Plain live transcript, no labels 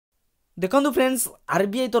देखो friends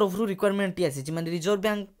RBI तरफ requirement आसी माने रिजर्व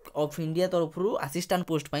बैंक ऑफ इंडिया तरफ असिस्टेंट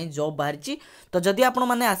पोस्ट पाई जॉब बाहरी। तो जदि आपण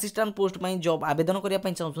माने असिस्टेंट पोस्ट पाई जॉब आवेदन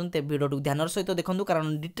करने चाहूँ तेज भिडियो ध्यान सहित देखूँ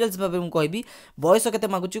कारण डिटेल्स भाव मुझे कहबी बयस के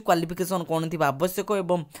मागुची क्वालिफिकेशन कौन थी आवश्यक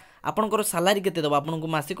और आपंकर सालारी केते दब आपको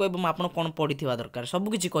मासिक और आप कौन पढ़ी दरकार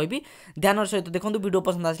सबकि कहबी ध्यान सहित देखो वीडियो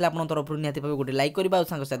पसंद आसे आप तरफ निहती भाव गोटे लाइक करवा और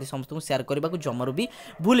सांगसाथी समस्त सेयार करने को जमारू भी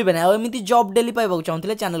भूलें ना आमती जॉब डेली पाइबा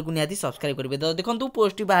चाहूँगे चैनल को निहती सब्सक्राइब करेंगे। तो देखो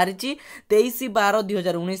पोस्ट बाहरी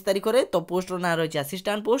 23/12/2019 तारीख में। तो पोस्टर ना रही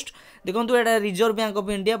असिस्टेंट पोस्ट देखो यहाँ reserve bank of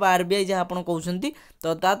India RBI जहाँ आप कहते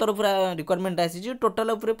तो ता तरफ रिक्वायरमेंट आसी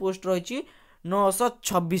टोटाल पोस्ट रही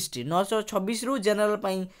 926 926 रु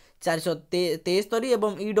जनरल 473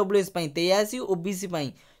 और EWS 83 OBC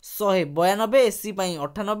 192 SC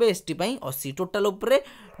 98 ST 80 total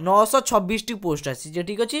 926 post आसी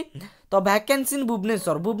ठीक अच्छे। तो वैकेंसी इन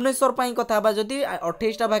भुवनेश्वर कथा जदि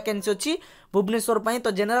 28टा वैकेंसी अच्छी भुवनेश्वर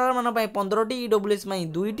तो जनरल मान 15टी ईडब्ल्यूएस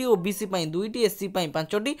 2टी ओबीसी 2टी एससी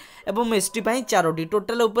 5टी और एसटी 4टी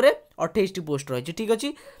टोटाल 28 पोस्ट रही ठीक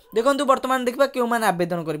अच्छे। देखो बर्तमान देखा क्यों मैंने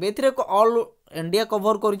आवेदन करेंगे ए ऑल इंडिया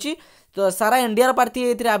कवर करुच्ची तो सारा इंडिया प्रार्थी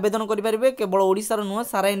ये आवेदन करेंगे केवल ओडिशार नुह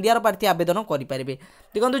सारा इंडिया प्रार्थी आवेदन करेंगे।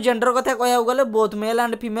 देखो जेंडर कथा कह गले बोथ मेल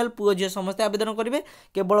एंड फीमेल पुओ झील समस्ते आवेदन करेंगे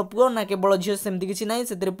केवल पुओ ना केवल झील सेमती किसी ना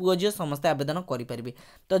से पुओ झील समस्ते आवेदन करेंगे।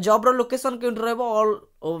 तो जॉब्र लोकेशन क्यों रॉल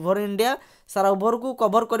ओभर इंडिया सारा ओभर को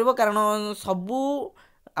कवर कर कारण सबू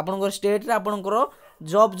आपंकर स्टेट रे आपंकर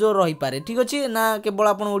जॉब जो रही पारे ठीक अच्छे ना केवल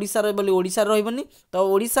आप ओडिशा रही तो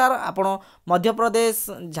ओडिशा आप मध्य प्रदेश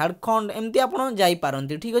झारखंड एमती आप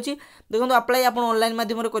जापारती ठीक अच्छे। देखो अप्लाई आप ऑनलाइन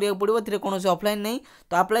माध्यम करा पड़ो ए कौन ऑफलाइन नहीं।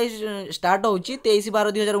 तो अप्लाई स्टार्ट हो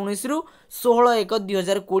 23/12/2019 रु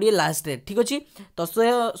 16/1/2020 लास्ट डेट ठीक अच्छे। तो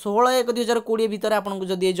 16/1/2020 भितर आपको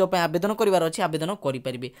जब ये जॉब आवेदन करार अच्छे आवेदन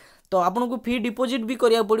करेंगे। तो आपको फी डिपोजिट भी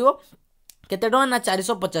करा पड़ो केते टका ना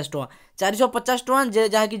 450 टका 450 टका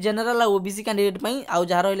जहाँकि जनरल ओबीसी कैंडिडेट आउ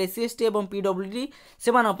जहाँ रही एससी एसटी और पीडब्ल्यूडी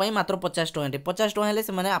से मात्र 50 टका 50 टका हेल्ले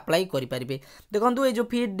से अप्लाई करेंगे। देखो ये जो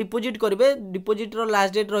फी डिपोजिट करेंगे डिपोजिटर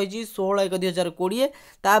लास्ट डेट रही 16/1/2020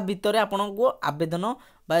 ता भितर आपको आवेदन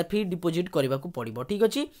बा फी डिपोजिट करने को पड़ो ठीक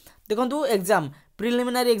अच्छे। देखो एग्जाम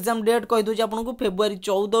प्रिलिमिनारी एग्जाम डेट कहीदे आपको फेब्रुआरी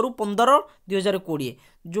 14 रु 15 2020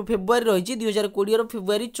 जो फेब्रुआरी रही 2020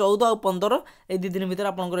 फेब्रुआरी 14 और 15 ये 2 दिन भर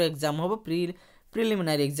आप एग्जाम हम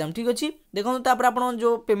प्रिलिमिनारी एग्जाम ठीक अच्छे। देखो तापर आप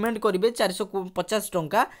जो पेमेंट करेंगे 450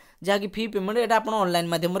 टंका जहाँकि फी पेमेंट ये आप ऑनलाइन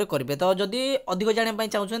माध्यम करेंगे। तो जदि अधिक जानापी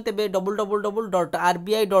चाहते तेज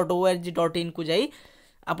www.rbi.org.in को जाई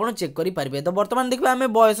आपड़ चेक करेंगे। तो बर्तमान देखिए आम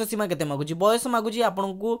बयस सीमा के मागुची बयस मागुची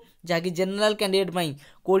आपको जहाँकि जनरल कैंडिडेट 20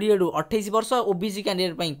 रु 28 वर्ष ओबीसी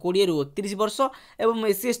कैंडिडेट 20 रु 31 वर्ष और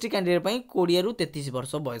एससी एसटी कैंडिडेट 20 रु 33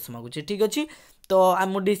 वर्ष बयस मागुची ठीक अच्छे। तो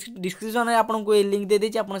आम डिस्क्रिप्शन में आपको ये लिंक दे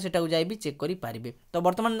देती आप भी चेक करेंगे। तो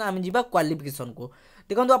बर्तमान आम जा क्वालिफिकेशन को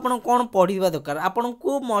देखो आप कौन पढ़ा दरकार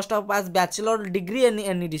आपको must of pass bachelor degree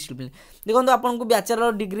any discipline. देखो आपको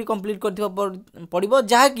बैचलर डिग्री कंप्लीट कर पड़ो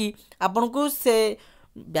जहाँकि आपको से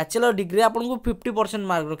बैचलर डिग्री आपको 50%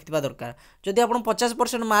 मार्क रखा दरकार जदि आप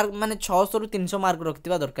 50% मार्क माने 600 रु 300 मार्क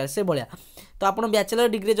रखा दरकार से भाया। तो आप बैचलर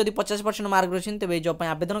डिग्री जब 50% मार्क रखते तेज जॉब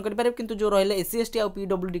आवेदन करेंगे किंतु जो रही एससी एसटी और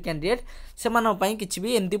पीडब्ल्यूडी कैंडिडेट से किसी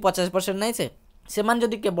भी एमती 50% नहीं से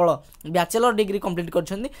जदि केवल बैचलर डिग्री कंप्लीट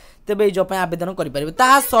करछन्ती तेबे ए जॉब आवेदन करेंगे।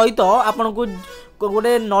 ता सहित आपको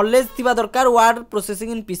गोटे नॉलेज थिबा दरकार वर्ड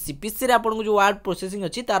प्रोसेसिंग इन पीसी रे आपको जो वर्ड प्रोसेसिंग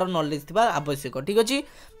अच्छी तार नॉलेज थिबा आवश्यक ठीक अच्छे।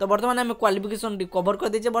 तो बर्तमान आम क्वालिफिकेशन कवर कर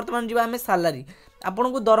देचे बर्तमान जी आम सालारी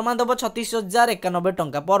आपको दरमा दब 36,091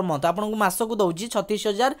 टंका पर मंथ आपको मासक दौर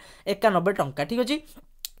 36,091 टंका ठीक अच्छे।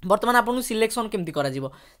 बर्तमान आपको सिलेक्शन केमती करा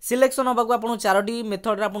सिलेक्शन होगा आपको 4टी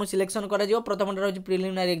मेथड आपको सिलेक्शन करा प्रथम रही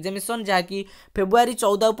प्रिलिमिनारी एग्जामिनेशन जहाँकि फेब्रुआरी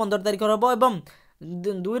 14 और 15 तारीख हम और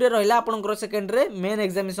 2 रे रहा आपंकर सेकेंड रे मेन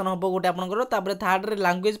एग्जामिनेशन हम गोटे आपंकर थर्ड रे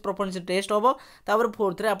लैंग्वेज प्रोफिशिएंसी टेस्ट हम तापर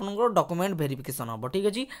फोर्थ रे आपंकर डॉक्यूमेंट वेरिफिकेशन हम ठीक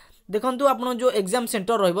अच्छे। देखो आप जो एग्जाम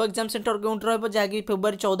सेंटर रही एग्जाम सेंटर केउंट रही जहाँकि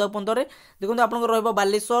फेब्रुआरी 14 और 15 देखो आपंकर रही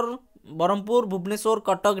बालेश्वर ब्रह्मपुर भुवनेश्वर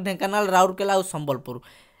कटक ढेंकानाल राउरकेला और संबलपुर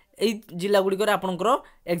यही जिला गुड़िक आपंकर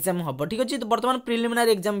एग्जाम हम ठीक अच्छे। तो बर्तमान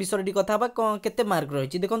प्रिलिमिनारी एग्जाम विषय कथा केते मार्क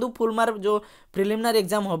रही देखो फुल मार्क जो प्रिलिमिनारी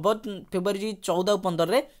एग्जाम हम फेब्रुआरी 14 और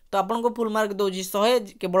 15 तो आपको फुल मार्क दौर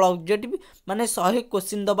 100 केवल ऑब्जेक्टिव माने 100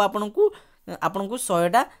 क्वेश्चन दबा आपको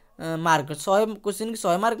 100टा मार्क 100 क्वेश्चन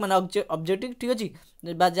 100 मार्क माने ऑब्जेक्टिव ठीक अच्छे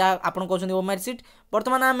जहाँ आप कहते ओमार सीट।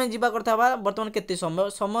 बर्तमान आम जा कथा बर्तमान केते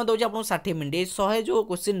समय दौर आपको 60 मिनट 100 जो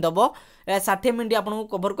क्वेश्चन दब 60 मिनट आपको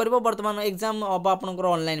कवर कर। बर्तमान एग्जाम हम आपंकर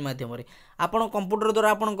ऑनलाइन माध्यम आप कंप्यूटर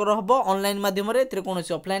द्वारा आपंकर हम ऑनलाइन माध्यम कौन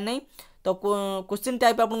ऑफलाइन नहीं। तो क्वेश्चन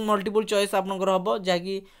टाइप आप मल्टीपल चॉइस आपंकर हम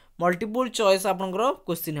जहाँकि मल्टीपल चॉइस आपनकर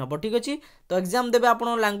क्वेश्चन हम ठीक अच्छे। तो एग्जाम देवे आप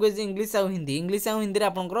लैंग्वेज इंग्लिश आ हिंदी रे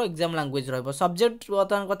आपनकर एग्जाम लैंग्वेज रहिबो। सब्जेक्ट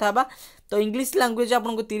बर्तमान कथा बा तो इंग्लिश लैंग्वेज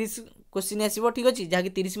आपनको 30 क्वेश्चन आसीबो ठीक अच्छे जहाँकि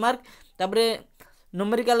 30 मार्क। तापरे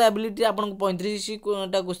न्यूमेरिकल एबिलिटी आपको 35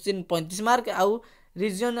 क्वेश्चन 35 मार्क आउ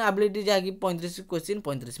रीजन एबिलिटी जहाँकि 35 क्वेश्चन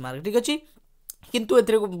 35 मार्क ठीक अच्छे। किंतु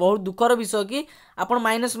एथरे बहुत दुखर विषय कि आपण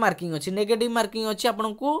माइनस मार्किंग अच्छी नेगेटिव मार्किंग अच्छी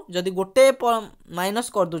आपको जदि गोटे माइनस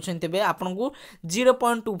कर दूसरे तेज आपको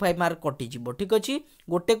 0.25 मार्क कटिज ठीक अच्छे।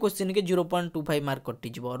 गोटे क्वेश्चन के 0.25 मार्क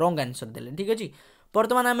कटिज रंग आंसर देले ठीक अच्छे।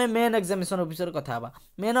 बर्तमान आम मेन एग्जामिनेशन विषय कथा बा।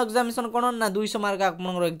 मेन एग्जामिनेशन कौन ना 200 मार्क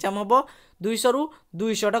आपंकर एग्जाम हम 200 रु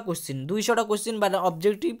 200टा क्वेश्चन बाय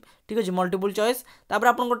ऑब्जेक्टिव ठीक अच्छे मल्टीपल चॉइस। तापर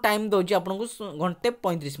आपको टाइम दूसरी आपको घंटे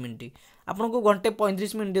 35 मिनिट आपको घंटे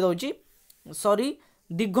 35 मिनिट दूसरी सॉरी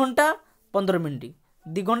 2 घंटा 15 मिनिट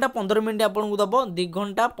 2 घंटा 15 मिनिट आपको दब 2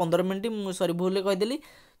 घंटा 15 मिनिट सॉरी भूल कहीदेली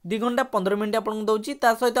 2 घंटा 15 मिनिट आपको दूसरी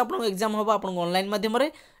ता सहित आपको एग्जाम हम आप ऑनलाइन माध्यम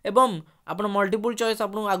एवं आप मल्टीपल चॉइस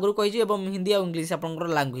आपको आगुरी कही हिंदी और इंग्लिश आपंकर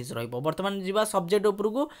लैंग्वेज बर्तमान जीवा सब्जेक्ट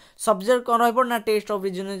उपरकू सब्जेक्ट कौन रहा ना टेस्ट ऑफ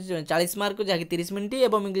रीजनिंग 40 मार्क जहाँकि 30 मिनिट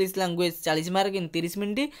एवं English language 40 mark in 30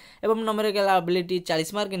 minute एवं numerical ability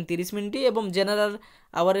 40 mark in 30 minute एवं जनरल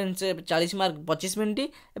अवेयरनेस 40 मार्क 25 मिनिट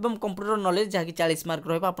एवं कंप्यूटर नॉलेज जहाँकि 40 मार्क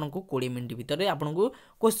रहा आपको 20 मिनिट भितर आपको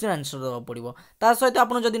क्वेश्चन आंसर देवा पड़ो। ता सहित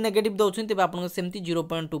आप नेगेटिव दौरान तेज आपको सेमती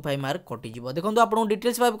 0.25 मार्क कटिज। देखो आपको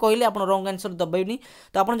डिटेल्स भाव कहली आप रंग आंसर दबेनि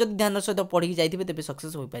तो आप ध्यान सहित पढ़ी जाइए तेज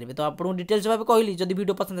सक्सेस हो पारे। तो आपको डिटेल्स भाव कहली जब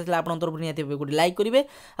वीडियो पसंद आसा आप तरफ निहाती गोटे लाइक करेंगे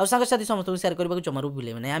और सांगसाथी समस्त शेयर करने को जमारू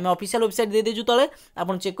भूलें ना। आम ऑफिशियल वेबसाइट दे देजु तले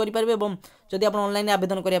आप चेक करेंगे और जब आप ऑनलाइन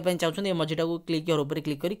आवेदन करने चाहते मझीटा को क्लिक ऊपर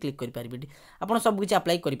क्लिक करेंगे आप सबकि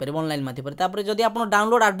अप्लाई करेंगे ऑनलाइन माध्यम। जब आप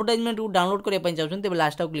डाउनलोड एडवर्टाइजमेंट को डाउनलोड करने चाहते तेज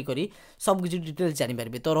लास्ट क्लिक कर सबकि डिटेल्स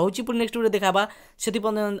जानीपारे। तो रोचे पुणी नेक्स्ट वीडियो देखा से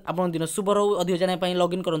आप दिन शुभ रो अधिक जानापी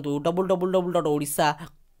लॉगिन करूँ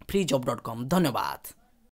www.odisafreejob.com। धन्यवाद।